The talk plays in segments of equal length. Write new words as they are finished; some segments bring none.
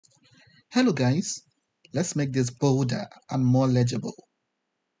Hello guys, let's make this bolder and more legible.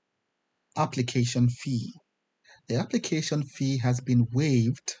 Application fee. The application fee has been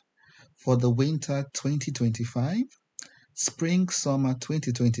waived for the winter 2025, spring summer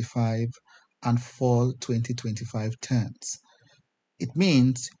 2025, and fall 2025 terms. It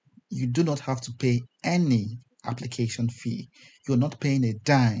means you do not have to pay any application fee. You're not paying a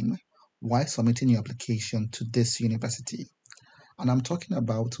dime while submitting your application to this university. And I'm talking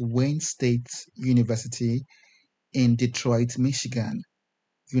about Wayne State University in Detroit, Michigan,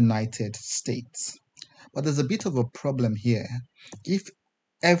 United States. But there's a bit of a problem here. If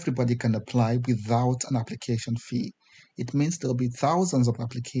everybody can apply without an application fee, it means there'll be thousands of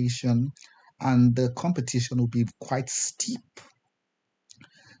applications and the competition will be quite steep.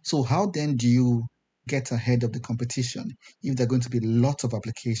 So how then do you get ahead of the competition if there are going to be lots of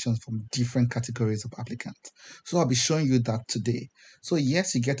applications from different categories of applicants? So I'll be showing you that today. So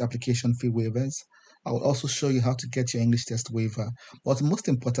yes, you get application fee waivers. I will also show you how to get your English test waiver. But most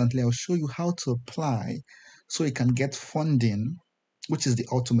importantly, I'll show you how to apply so you can get funding, which is the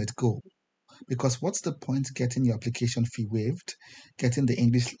ultimate goal. Because what's the point getting your application fee waived, getting the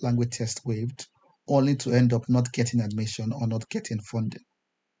English language test waived, only to end up not getting admission or not getting funding?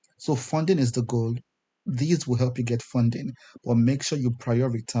 So funding is the goal. These will help you get funding, but make sure you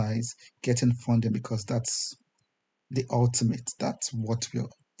prioritize getting funding because that's the ultimate. That's what we're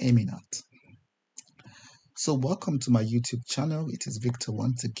aiming at. So welcome to my YouTube channel. It is Victor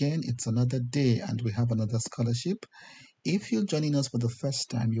once again. It's another day and we have another scholarship. If you're joining us for the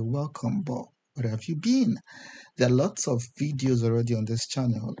first time, you're welcome, but where have you been? There are lots of videos already on this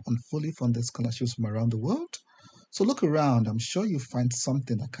channel on fully funded scholarships from around the world. So look around. I'm sure you find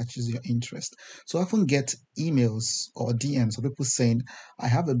something that catches your interest. So I often get emails or DMs of people saying, I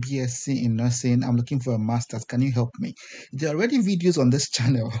have a BSc in nursing. I'm looking for a master's. Can you help me? There are already videos on this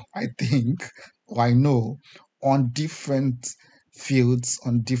channel, I think, or I know, on different fields,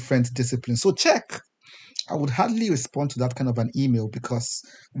 on different disciplines. So check. I would hardly respond to that kind of an email because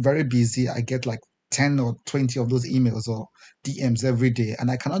very busy. I get like 10 or 20 of those emails or DMs every day, and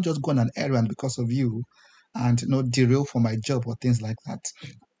I cannot just go on an errand because of you and derail for my job or things like that.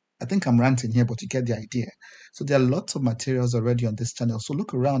 I think I'm ranting here, but you get the idea. So there are lots of materials already on this channel. So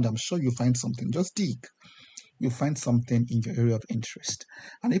look around. I'm sure you'll find something. Just dig. You'll find something in your area of interest.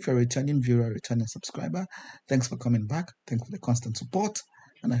 And if you're a returning viewer, returning subscriber, thanks for coming back. Thanks for the constant support.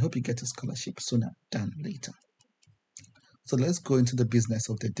 And I hope you get a scholarship sooner than later. So let's go into the business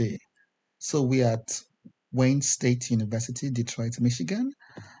of the day. So we are at Wayne State University, Detroit, Michigan.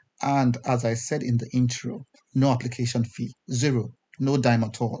 And as I said in the intro, no application fee, zero, no dime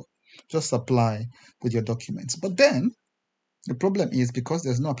at all. Just apply with your documents. But then the problem is because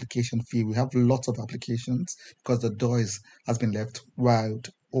there's no application fee, we have lots of applications because the door has been left wide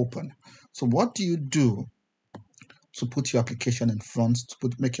open. So what do you do to put your application in front,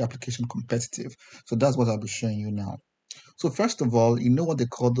 to make your application competitive? So that's what I'll be showing you now. So first of all, you know what they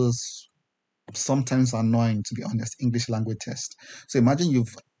call those sometimes annoying, to be honest, English language test. So imagine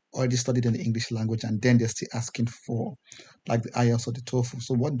you've already studied in the English language and then they're still asking for like the IELTS or the TOEFL.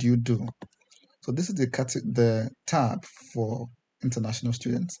 So what do you do? So this is the tab for international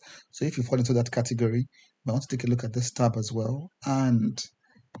students. So if you fall into that category, I want to take a look at this tab as well. And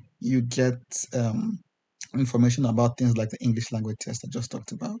you get information about things like the English language test I just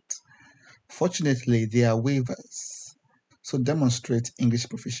talked about. Fortunately, there are waivers. So demonstrate English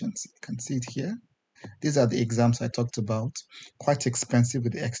proficiency. You can see it here. These are the exams I talked about. Quite expensive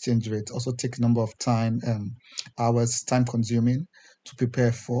with the exchange rate. Also take a number of hours, time consuming to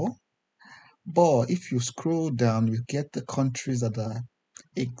prepare for. But if you scroll down, you get the countries that are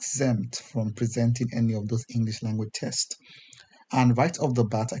exempt from presenting any of those English language tests. And right off the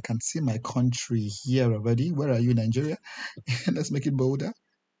bat, I can see my country here already. Where are you, Nigeria? Let's make it bolder.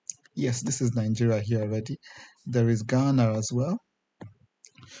 Yes, this is Nigeria here already. There is Ghana as well.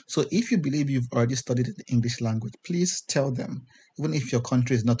 So if you believe you've already studied the English language, please tell them, even if your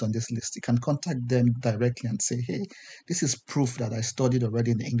country is not on this list, you can contact them directly and say, hey, this is proof that I studied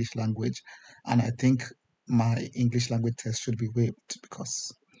already in the English language, and I think my English language test should be waived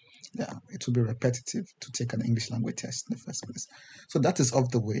because it will be repetitive to take an English language test in the first place. So that is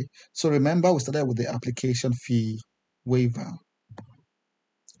off the way. So remember, we started with the application fee waiver.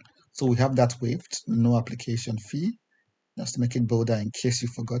 So we have that waived, no application fee. Just to make it bolder in case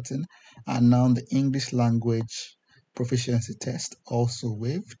you've forgotten. And now the English language proficiency test also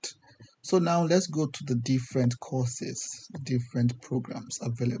waived. So now let's go to the different courses, different programs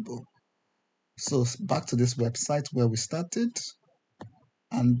available. So back to this website where we started.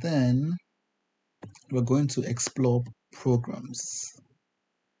 And then we're going to explore programs.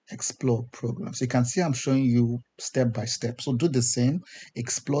 explore programs. You can see I'm showing you step by step. So do the same,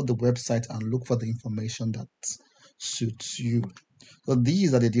 explore the website and look for the information that suits you. So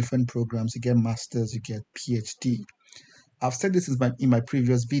these are the different programs. You get masters, you get PhD. I've said this in my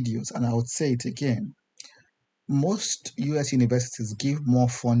previous videos, and I would say it again. Most US universities give more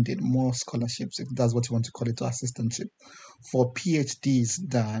funding, more scholarships, if that's what you want to call it, to assistantship, for PhDs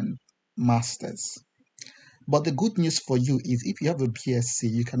than masters. But the good news for you is if you have a BSc,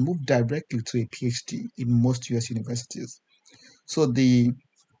 you can move directly to a PhD in most US universities. So the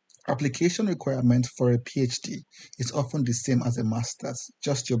application requirement for a PhD is often the same as a master's,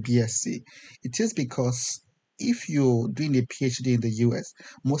 just your BSc. It is because if you're doing a PhD in the US,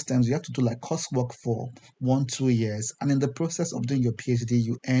 most times you have to do like coursework for 1-2 years, and in the process of doing your PhD,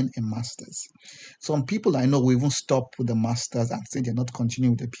 you earn a master's. Some people I know will even stop with the master's and say they're not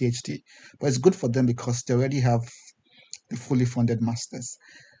continuing with the PhD, but it's good for them because they already have the fully funded master's.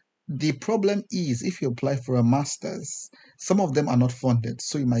 The problem is if you apply for a master's, some of them are not funded.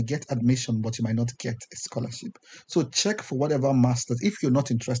 So you might get admission, but you might not get a scholarship. So check for whatever master's. If you're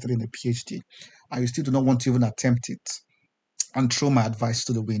not interested in a PhD and you still do not want to even attempt it and throw my advice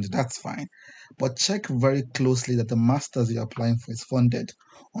to the wind, that's fine. But check very closely that the master's you're applying for is funded,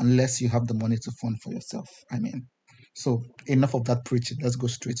 unless you have the money to fund for yourself. So enough of that preaching. Let's go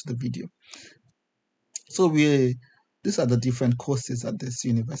straight to the video. So these are the different courses at this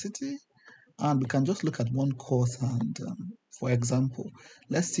university. And we can just look at one course and, for example,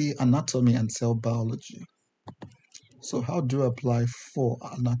 let's see anatomy and cell biology. So how do I apply for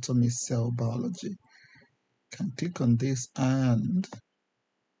anatomy cell biology? Can click on this, and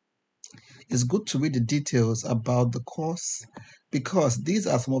it's good to read the details about the course because these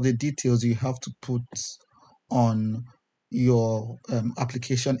are some of the details you have to put on your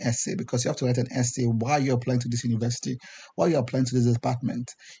application essay, because you have to write an essay why you're applying to this university, why you're applying to this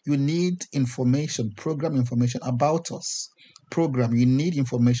department. You need information, program information about us. Program, you need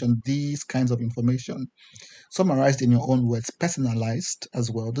information, these kinds of information, summarized in your own words, personalized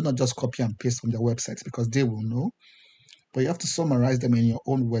as well. Do not just copy and paste from their websites because they will know. But you have to summarize them in your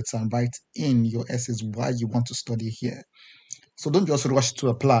own words and write in your essays why you want to study here. So don't just rush to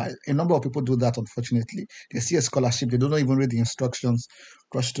apply. A number of people do that, unfortunately. They see a scholarship, they don't even read the instructions,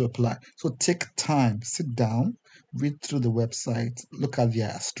 rush to apply. So take time, sit down, read through the website, look at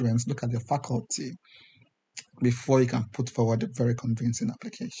their strengths, look at their faculty before you can put forward a very convincing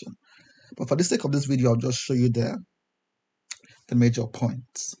application. But for the sake of this video, I'll just show you the major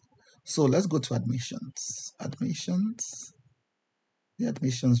points. So let's go to admissions. Admissions, the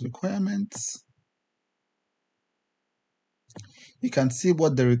admissions requirements. You can see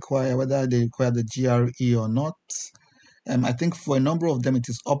what they require, whether they require the GRE or not. I think for a number of them, it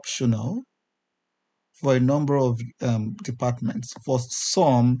is optional. For a number of departments, for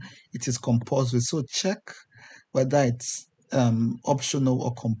some, it is compulsory. So check whether it's optional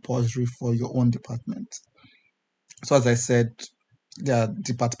or compulsory for your own department. So as I said, there are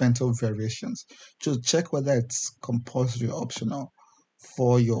departmental variations. So check whether it's compulsory or optional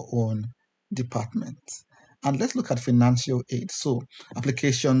for your own department. And let's look at financial aid. So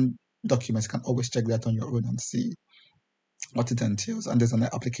application documents, you can always check that on your own and see what it entails. And there's an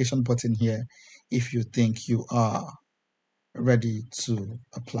application button here if you think you are ready to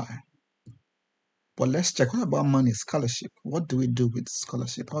apply. But let's check, what about money, scholarship? What do we do with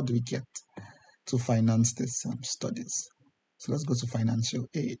scholarship? How do we get to finance these studies? So let's go to financial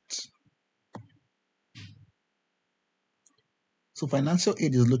aid. So financial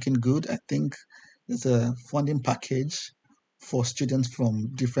aid is looking good. I think there's a funding package for students from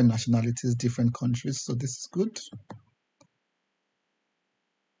different nationalities, different countries. So this is good.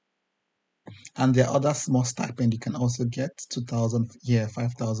 And there are other small stipend you can also get, 2,000 here,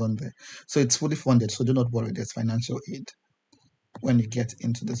 5,000 there. So it's fully funded. So do not worry, there's financial aid when you get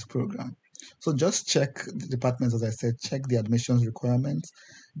into this program. So just check the departments, as I said, check the admissions requirements.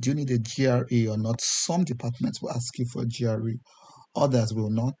 Do you need a GRE or not? Some departments will ask you for a GRE, others will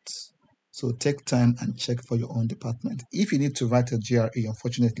not. So take time and check for your own department. If you need to write a GRE,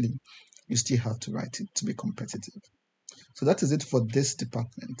 unfortunately, you still have to write it to be competitive. So that is it for this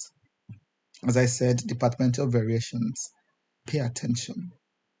department. As I said, departmental variations, pay attention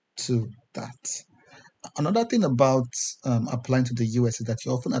to that. Another thing about applying to the US is that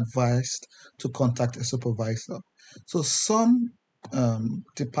you're often advised to contact a supervisor. So some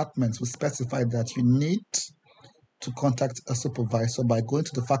departments will specify that you need to contact a supervisor by going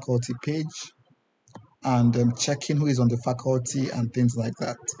to the faculty page and checking who is on the faculty and things like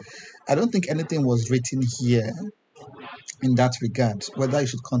that. I don't think anything was written here in that regard, whether you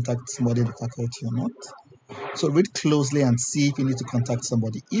should contact somebody in the faculty or not. So read closely and see if you need to contact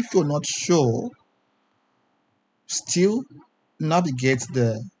somebody. If you're not sure, still navigate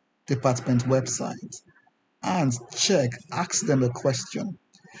the department website and check, ask them a question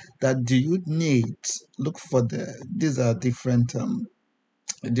that do you need, look for these are different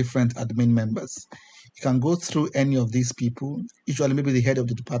admin members. You can go through any of these people, usually maybe the head of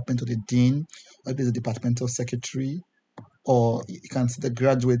the department or the dean, or maybe the departmental secretary, or you can see the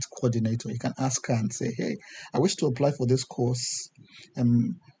graduate coordinator. You can ask her and say, hey, I wish to apply for this course.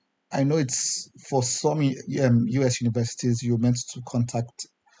 Um, I know it's for some US universities, you're meant to contact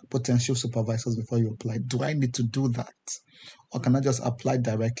potential supervisors before you apply. Do I need to do that? Or can I just apply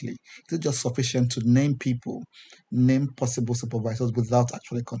directly? Is it just sufficient to name people, name possible supervisors without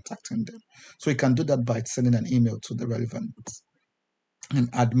actually contacting them? So you can do that by sending an email to the relevant and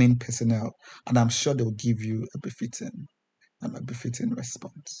admin personnel, and I'm sure they'll give you a befitting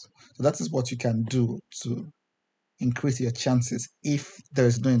response. So that is what you can do to increase your chances if there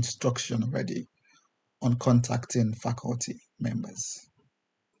is no instruction already on contacting faculty members.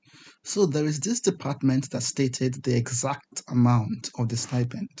 So there is this department that stated the exact amount of the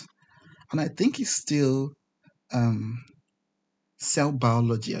stipend, and I think it's still um, cell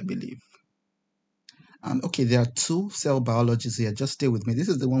biology, I believe. And okay, there are two cell biologies here. Just stay with me. This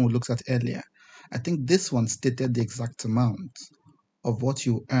is the one we looked at earlier. I think this one stated the exact amount of what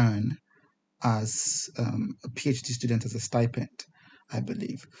you earn as a PhD student as a stipend, I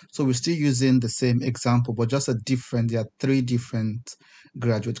believe. So we're still using the same example, but just there are three different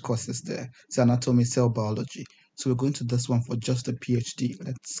graduate courses there. It's anatomy, cell biology. So we're going to this one for just a PhD.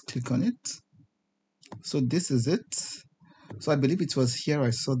 Let's click on it. So this is it. So I believe it was here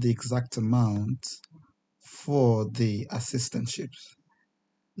I saw the exact amount for the assistantships.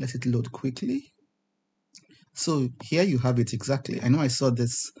 Let it load quickly. So here you have it exactly. I know I saw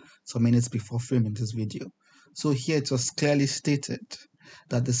this some minutes before filming this video. So here it was clearly stated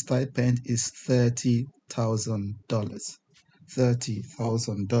that the stipend is $30,000.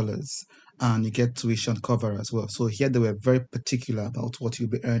 $30,000. And you get tuition cover as well. So here they were very particular about what you'll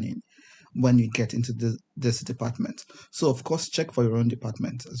be earning when you get into this department. So of course, check for your own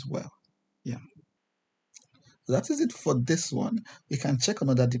department as well. Yeah. So that is it for this one. We can check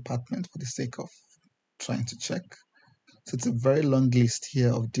another department for the sake of trying to check. So it's a very long list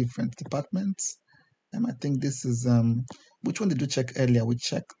here of different departments. I think this is which one did we check earlier? We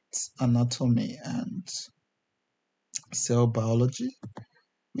checked anatomy and cell biology.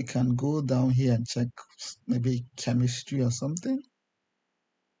 We can go down here and check maybe chemistry or something.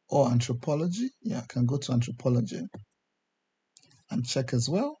 Or anthropology. Yeah, I can go to anthropology and check as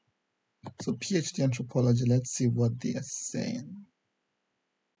well. So PhD anthropology, let's see what they are saying.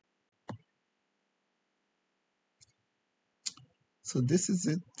 So this is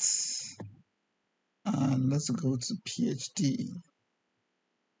it. And let's go to PhD.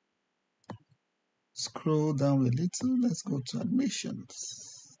 Scroll down a little. Let's go to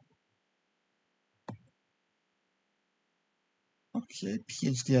admissions. Okay,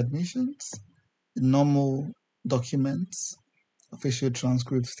 PhD admissions. Normal documents. Official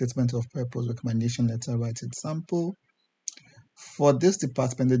transcript, statement of purpose, recommendation letter, writing sample. For this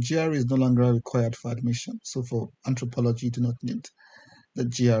department, the GRE is no longer required for admission. So for anthropology, you do not need the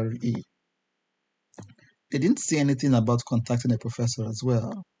GRE. They didn't say anything about contacting a professor as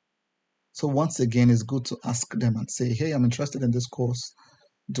well. So once again, it's good to ask them and say, hey, I'm interested in this course.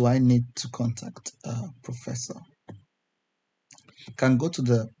 Do I need to contact a professor? You can go to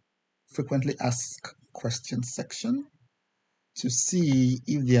the frequently asked questions section to see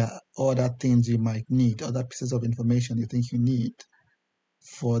if there are other things you might need, other pieces of information you think you need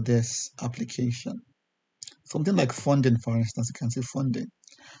for this application. Something like funding, for instance, you can say funding.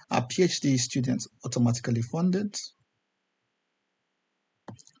 Are PhD students automatically funded?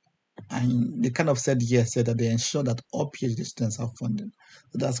 And they kind of said yes, said that they ensure that all PhD students are funded.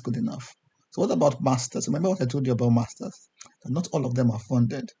 So that's good enough. So what about masters? Remember what I told you about masters? That not all of them are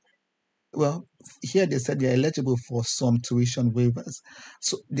funded. Well, here they said they're eligible for some tuition waivers.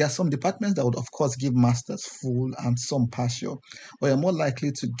 So there are some departments that would, of course, give masters full and some partial, but you're more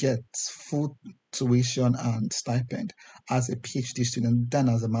likely to get full tuition and stipend as a PhD student than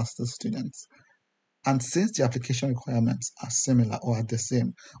as a master's student. And since the application requirements are similar or are the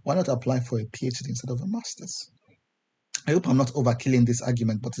same, why not apply for a PhD instead of a master's? I hope I'm not overkilling this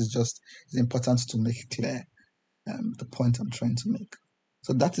argument, but it's important to make clear the point I'm trying to make.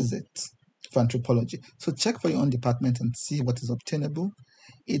 So that is it for anthropology. So check for your own department and see what is obtainable.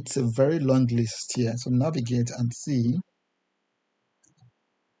 It's a very long list here. So navigate and see.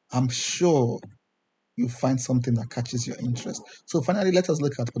 I'm sure you find something that catches your interest. So finally, let us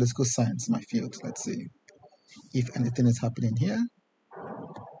look at political science, my field. Let's see. if anything is happening here.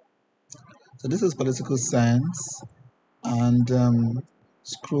 So this is political science, and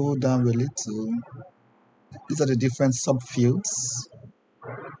scroll down a little. These are the different subfields,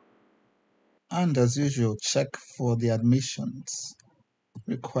 and as usual, check for the admissions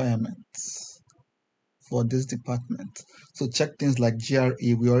requirements for this department. So check things like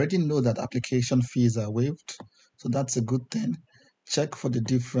GRE. We already know that application fees are waived, so that's a good thing. Check for the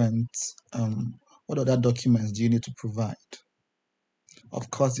different, what other documents do you need to provide? Of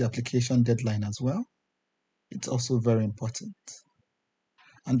course, the application deadline as well. It's also very important.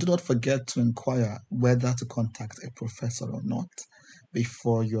 And do not forget to inquire whether to contact a professor or not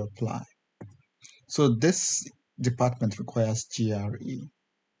before you apply. So this department requires GRE. You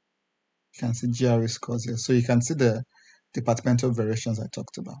can see GRE scores here. So you can see the departmental variations I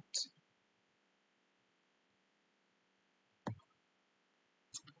talked about.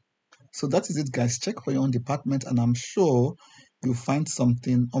 So that is it, guys. Check for your own department, and I'm sure you'll find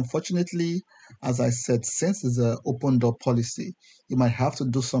something. Unfortunately, as I said, since it's an open door policy, you might have to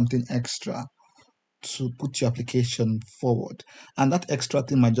do something extra to put your application forward. And that extra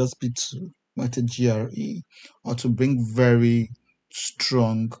thing might just be to write a GRE or to bring very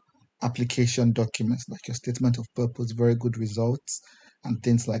strong application documents like your statement of purpose, very good results, and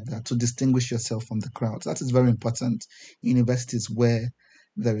things like that to distinguish yourself from the crowd. That is very important in universities where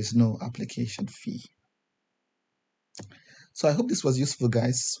there is no application fee. So I hope this was useful,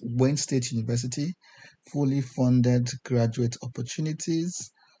 guys. Wayne State University, fully funded graduate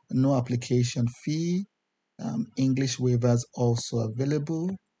opportunities, no application fee, English waivers also available,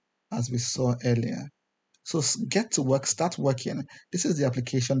 as we saw earlier. So get to work, start working. This is the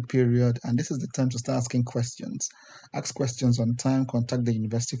application period, and this is the time to start asking questions. Ask questions on time, contact the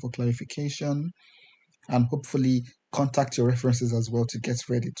university for clarification, and hopefully contact your references as well to get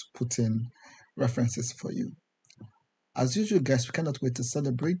ready to put in references for you. As usual, guys, we cannot wait to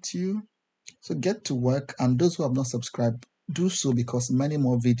celebrate you. So get to work, and those who have not subscribed, do so, because many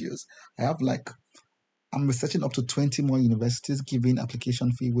more videos. I'm researching up to 20 more universities giving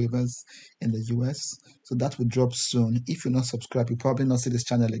application fee waivers in the US. So that will drop soon. If you're not subscribed, you'll probably not see this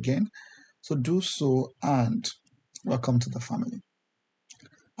channel again. So do so, and welcome to the family.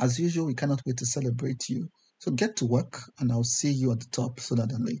 As usual, we cannot wait to celebrate you. So get to work, and I'll see you at the top sooner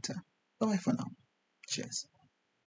than later. Bye-bye for now. Cheers.